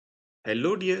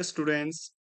Hello, dear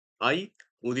students. I,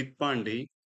 Udit Pandey,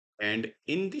 and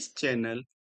in this channel,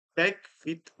 Tech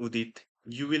with Udit,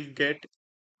 you will get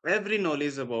every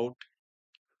knowledge about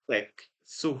tech.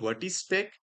 So, what is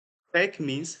tech? Tech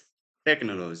means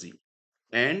technology,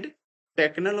 and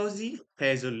technology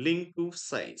has a link to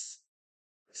science.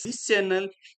 This channel,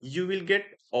 you will get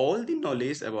all the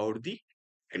knowledge about the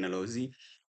technology.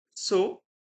 So,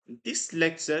 this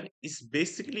lecture is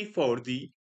basically for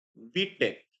the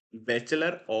B.Tech,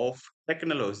 Bachelor of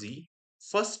Technology,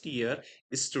 first year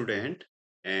student,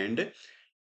 and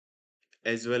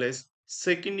as well as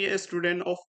second year student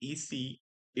of ECE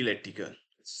Electrical.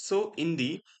 So, in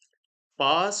the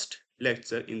past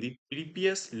lecture, in the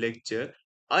previous lecture,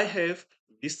 I have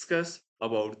discussed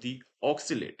about the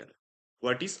oscillator.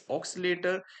 What is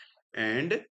oscillator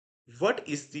and what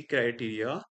is the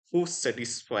criteria who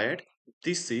satisfied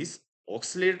this is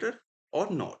oscillator or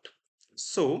not.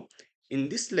 So, in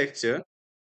this lecture,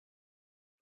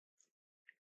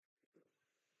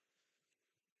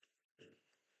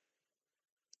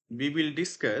 we will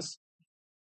discuss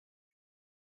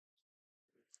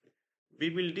we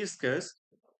will discuss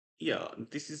yeah,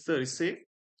 this is the receipt,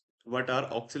 what are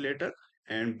oscillator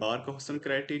and Barkhausen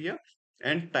criteria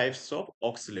and types of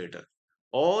oscillator.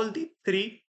 All the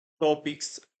three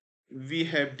topics we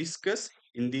have discussed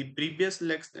in the previous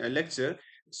lecture.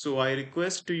 So I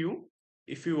request to you,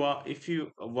 if you are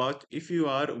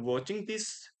watching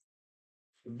this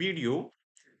video,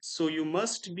 so you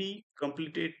must be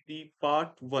completed the part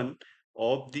 1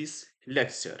 of this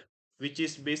lecture, which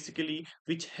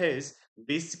has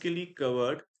basically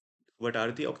covered what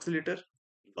are the oscillator,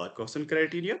 Barkhausen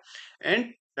criteria,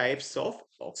 and types of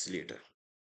oscillator.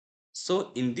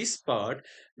 So in this part,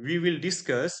 we will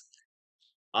discuss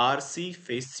RC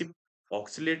phase shift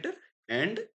oscillator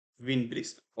and Wien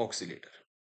bridge oscillator.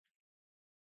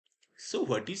 So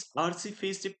what is RC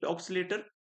phase shift oscillator?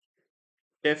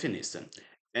 Definition.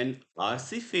 An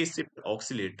RC phase shift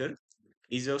oscillator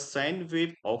is a sine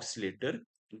wave oscillator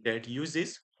that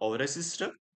uses a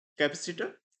resistor,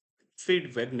 capacitor,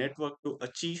 feedback network to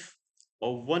achieve a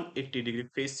 180-degree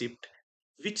phase shift,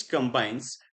 which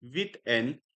combines with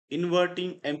an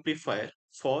inverting amplifier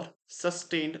for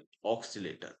sustained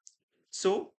oscillator.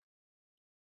 So,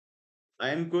 I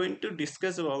am going to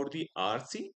discuss about the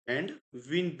RC and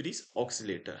Wien bridge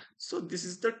oscillator. So, this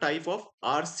is the type of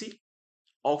RC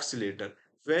oscillator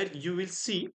where you will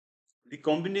see the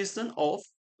combination of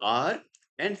R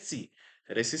and C,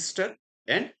 resistor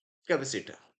and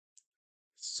capacitor.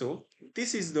 So,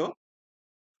 this is the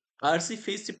RC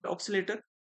phase shift oscillator.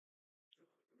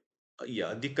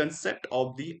 Yeah, the concept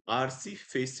of the RC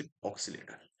phase shift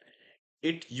oscillator.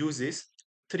 It uses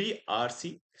three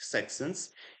RC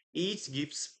sections, each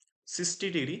gives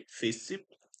 60-degree phase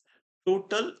shift,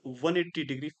 total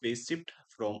 180-degree phase shift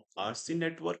from RC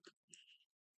network.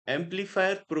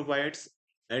 Amplifier provides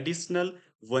additional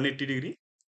 180-degree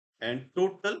and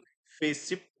total phase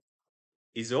shift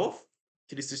is of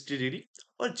 360-degree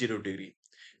or 0 degree.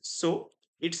 So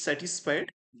it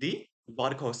satisfied the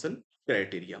Barkhausen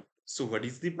criteria. So what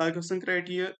is the Barkhausen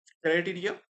criteria?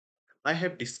 I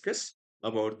have discussed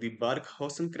about the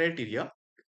Barkhausen criteria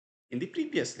in the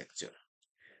previous lecture.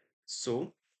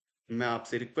 So मैं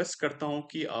आपसे request करता हूं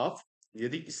कि आप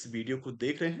यदि इस video को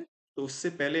देख रहे हैं तो उससे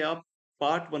पहले आप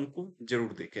पार्ट 1 को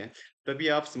जरूर देखें, तभी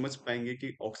आप समझ पाएंगे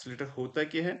कि ऑक्सीलेटर होता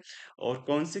क्या है और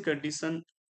कौन सी कंडीशन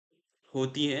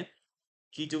होती है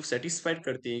कि जो सेटिस्फाइड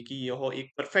करते हैं कि यह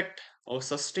एक परफेक्ट और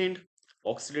सस्टेन्ड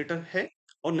ऑक्सीलेटर है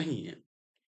और नहीं है.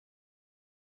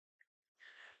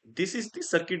 This is the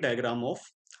circuit diagram of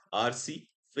RC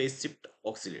phase shift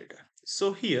oscillator.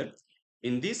 So here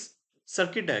in this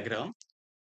circuit diagram,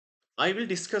 I will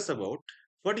discuss about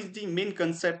what is the main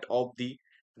concept of the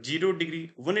 0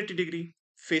 degree, 180-degree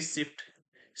phase shift.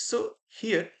 So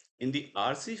here in the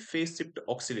RC phase shift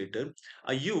oscillator,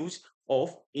 a use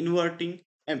of inverting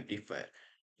amplifier.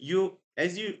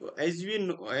 As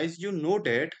you know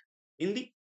that in the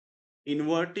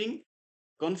inverting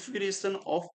configuration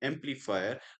of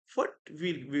amplifier, what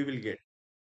we will get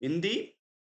in the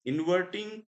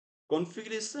inverting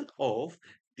configuration of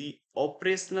the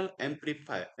operational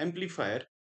amplifier,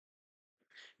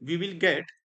 we will get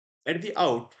at the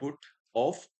output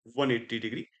of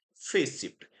 180-degree phase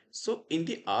shift. So in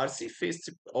the RC phase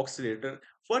shift oscillator,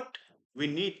 what we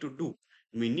need to do,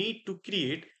 we need to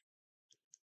create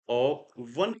a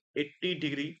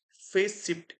 180-degree phase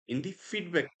shift in the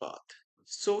feedback path.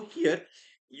 So here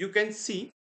you can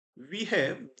see we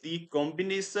have the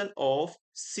combination of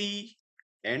C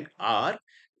and R.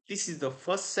 This is the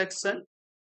first section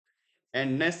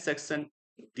and next section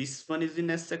This one is in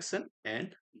S section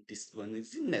and this one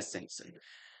is in S section.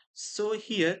 So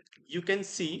here you can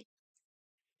see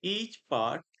each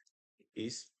part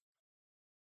is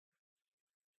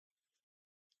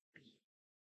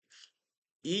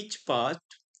each part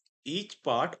each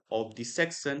part of the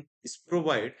section is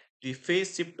provide the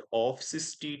phase shift of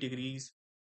 60 degrees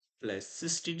plus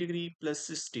 60 degree plus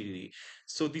 60 degree.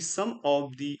 So the sum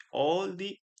of the all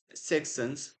the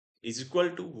sections is equal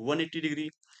to 180 degree.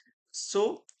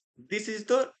 So this is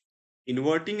the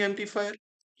inverting amplifier.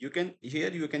 You can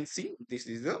here you can see this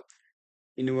is the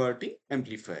inverting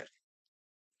amplifier.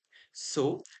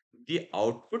 So the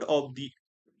output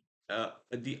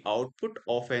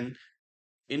of an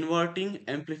inverting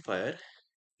amplifier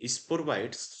is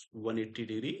provides 180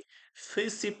 degree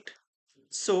phase shift.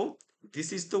 So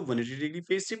this is the 180 degree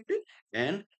phase shift,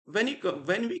 and when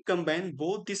we combine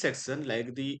both the section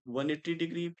like the 180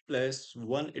 degree plus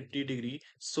 180 degree,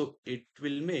 so it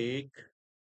will make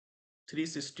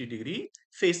 360 degree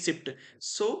phase shift.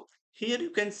 So here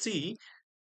you can see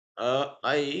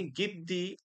I give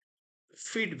the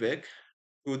feedback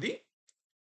to the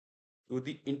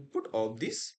input of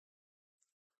this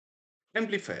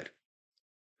amplifier.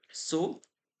 So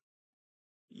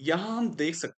यहाँ हम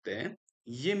देख सकते हैं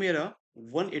ये मेरा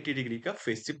 180 degree का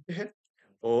phase shift है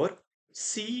और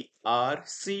सी आर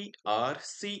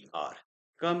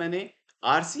का मैंने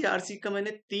आर सी का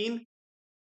मैंने 3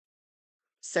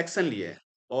 सेक्शन लिए है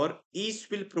और each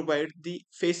will provide the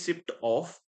phase shift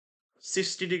of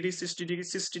 60 degree 60 degree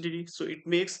 60 degree, so it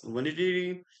makes 180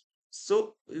 degree.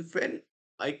 So when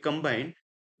I combine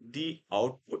the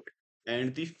output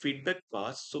and the feedback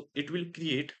path, so it will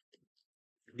create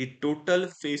the total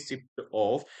phase shift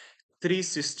of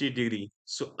 360 degree.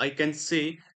 So I can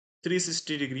say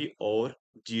 360 degree or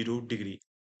 0 degree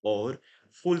or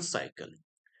full cycle.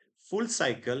 Full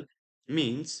cycle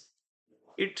means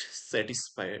it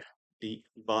satisfied the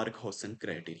Barkhausen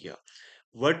criteria.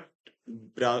 What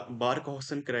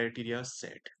Barkhausen criteria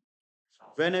said,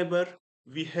 whenever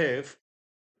we have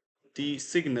the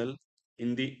signal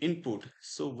in the input,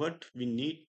 so what we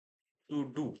need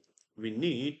to do, we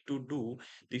need to do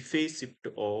the phase shift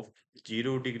of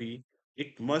 0 degree.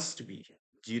 It must be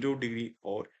 0 degree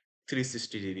or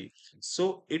 360 degree.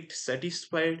 So it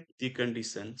satisfied the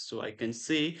condition. So I can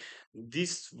say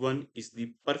this one is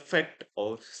the perfect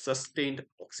or sustained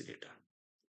oscillator.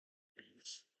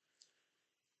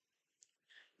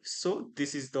 So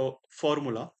this is the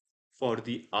formula for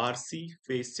the RC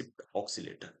phase shift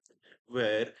oscillator,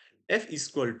 where F is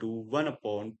equal to 1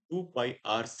 upon 2 pi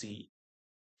RC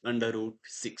under root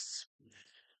 6.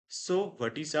 So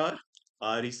what is R?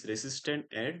 R is resistance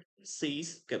and C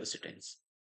is capacitance.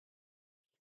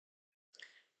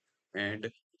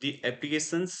 And the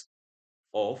applications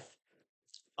of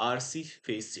RC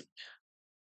phase shift,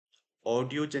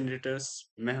 audio generators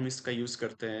में हम इसका use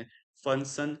करते हैं,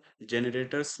 function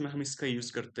generators में हम इसका use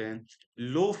करते हैं,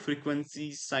 low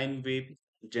frequency sine wave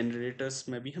generators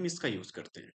में भी हम इसका यूज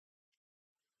करते हैं.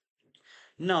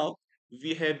 Now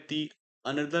we have the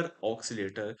another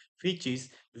oscillator which is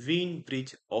Wien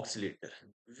bridge oscillator.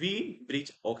 Wien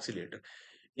bridge oscillator.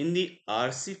 In the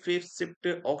RC phase shift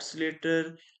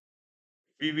oscillator,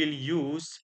 we will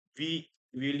use we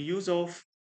will use of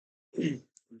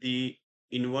the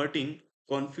inverting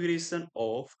configuration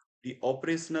of the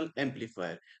operational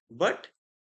amplifier. But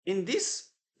in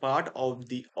this part of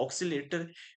the oscillator,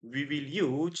 we will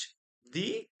use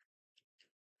the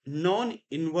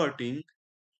non-inverting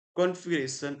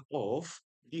configuration of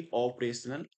the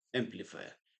operational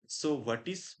amplifier. So what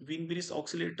is Wien bridge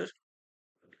oscillator?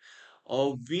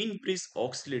 A Wien bridge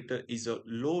oscillator is a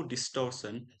low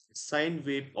distortion sine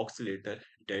wave oscillator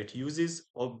that uses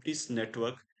a bridge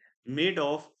network made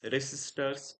of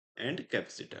resistors and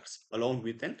capacitors along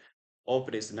with an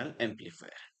operational amplifier.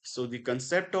 So the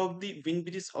concept of the Wien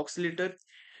bridge oscillator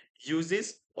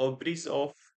uses a bridge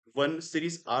of one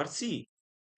series RC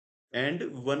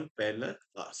and one parallel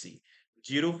RC.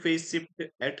 Zero phase shift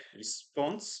at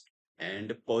response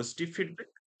and positive feedback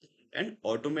and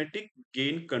automatic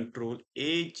gain control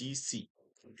AGC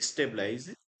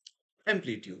stabilize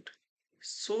amplitude.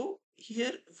 So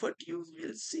here what you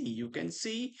will see, you can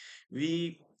see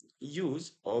we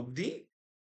use of the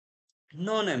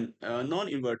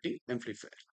non-inverting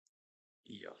amplifier.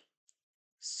 Yeah.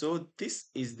 So this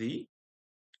is the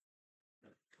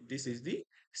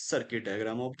circuit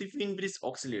diagram of the Wien bridge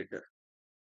oscillator.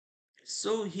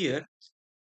 So here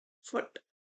what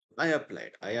I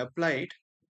applied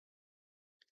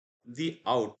the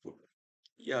output.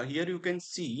 Yeah, here you can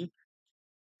see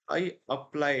I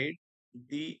applied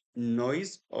the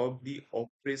noise of the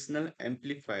operational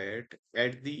amplifier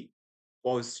at the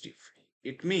positive.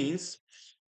 It means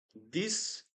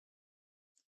this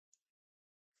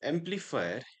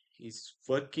amplifier is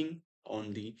working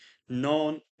on the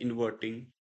non-inverting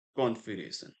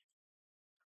configuration.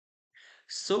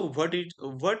 So what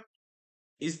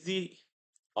is the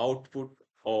output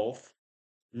of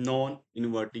non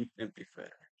inverting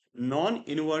amplifier? Non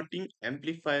inverting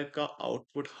amplifier का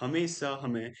output हमेशा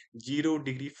हमें 0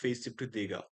 degree phase shift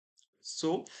देगा.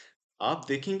 सो आप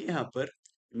देखेंगे यहाँ पर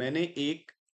मैंने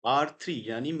एक R3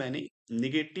 यानी मैंने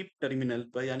निगेटिव टर्मिनल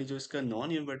पर यानी जो इसका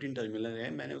नॉन इन्वर्टिंग टर्मिनल है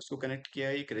मैंने उसको कनेक्ट किया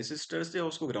है एक रेसिस्टर से और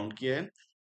उसको ग्राउंड किया है.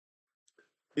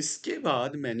 इसके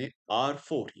बाद मैंने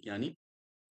R4 यानी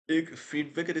एक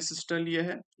फीडबैक रेसिस्टर लिया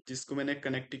है जिसको मैंने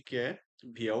कनेक्ट किया है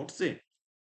वी आउट से.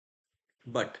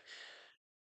 बट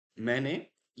मैंने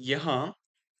यहाँ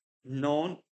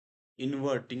नॉन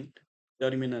इन्वर्टिंग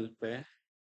टर्मिनल पे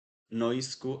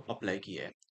नॉइस को अप्लाई किया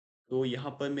है. तो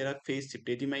यहाँ पर मेरा फेज शिफ्ट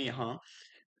यदि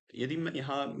मैं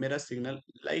यहाँ मेरा signal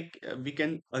like we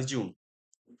can assume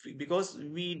because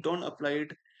we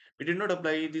did not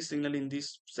apply the signal in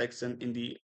this section in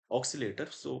the oscillator,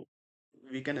 so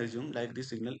we can assume like the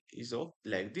signal is of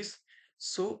like this.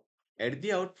 So at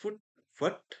the output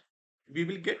what we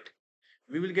will get,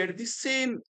 we will get the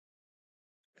same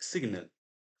signal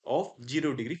of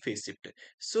 0 degree phase shift.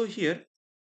 So here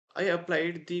I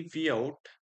applied the V out.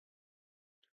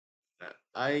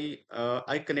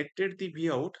 I connected the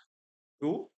V out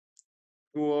to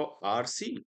a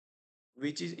RC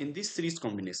which is in this series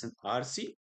combination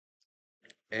RC,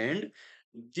 and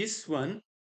this one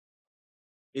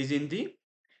is in the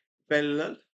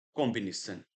parallel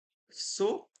combination.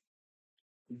 So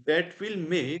that will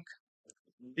make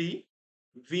the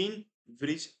Wien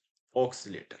bridge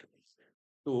oscillator.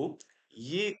 तो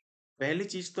ये पहली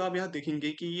चीज तो आप यहाँ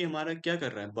देखेंगे कि ये हमारा क्या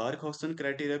कर रहा है, बार्कहाउसन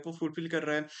क्राइटेरिया को फुलफिल कर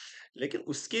रहा है. लेकिन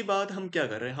उसके बाद हम क्या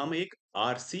कर रहे हैं, हम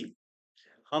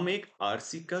एक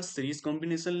आरसी का सीरीज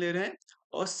कॉम्बिनेशन ले रहे हैं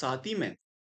और साथ ही में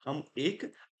हम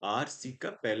एक आरसी का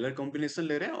पैरेलल कॉम्बिनेशन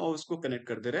ले रहे हैं और उसको कनेक्ट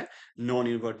कर दे रहे हैं नॉन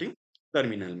इन्वर्टिंग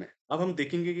टर्मिनल में. अब हम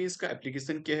देखेंगे कि इसका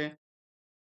एप्लीकेशन क्या है.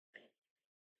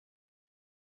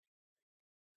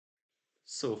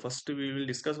 So first we will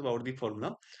discuss about the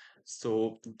formula.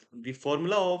 So the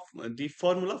formula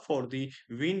for the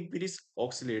Wien bridge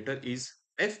oscillator is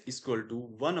F is equal to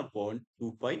 1 upon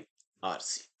 2 pi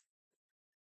RC.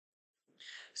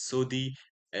 So the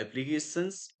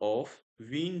applications of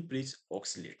Wien bridge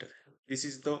oscillator. This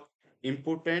is the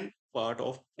important part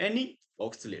of any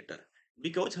oscillator.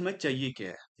 Because हमें चाहिए क्या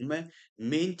है, हमें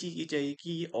main चीज ये चाहिए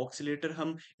कि ये ऑक्सीलेटर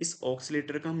हम इस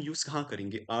ऑक्सीलेटर का हम यूज कहाँ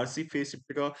करेंगे, आरसी फेज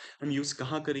शिफ्ट का हम यूज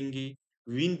कहाँ करेंगे,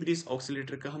 वीन ब्रिज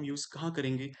ऑक्सीलेटर का हम यूज कहाँ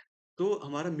करेंगे. तो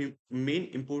हमारा मेन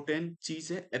इंपॉर्टेंट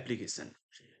चीज है application.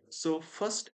 So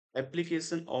first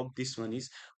application of this one is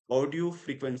audio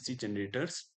frequency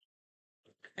generators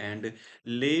and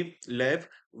lab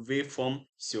waveform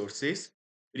sources,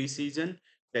 precision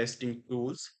testing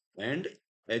tools, and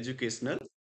educational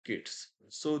kits.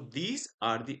 So these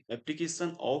are the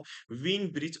application of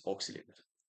Wien bridge oscillator.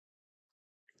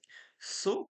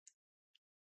 So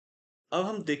अब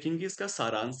हम देखेंगे इसका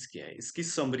सारांश क्या है, इसकी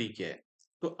summary क्या है.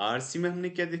 तो आरसी में हमने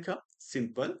क्या देखा,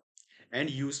 simple and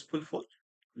useful for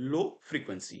low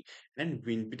frequency. And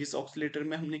Wien bridge oscillator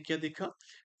में हमने क्या देखा,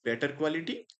 better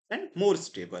quality and more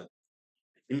stable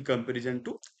in comparison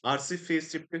to RC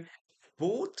phase shift.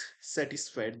 Both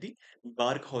satisfied the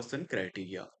Barkhausen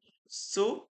criteria.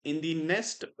 So in the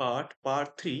next part,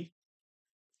 part 3,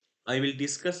 I will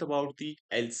discuss about the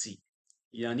LC.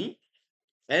 यानी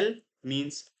L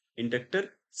means inductor,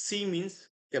 C means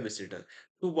capacitor.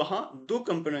 तो वहां दो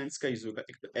components का use होगा,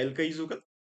 एक तो L का use होगा,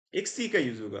 एक C का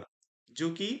यूज होगा, जो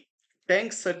कि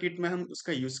टैंक सर्किट में हम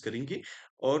उसका यूज करेंगे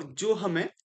और जो हमें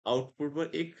आउटपुट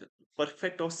पर एक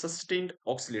परफेक्ट और सस्टेन्ड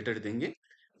ऑक्सीलेटर देंगे.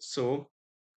 सो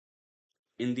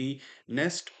in the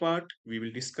next part we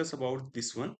will discuss about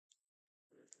this one.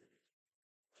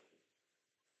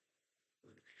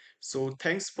 So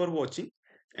thanks for watching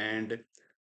and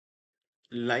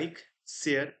like,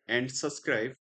 share and subscribe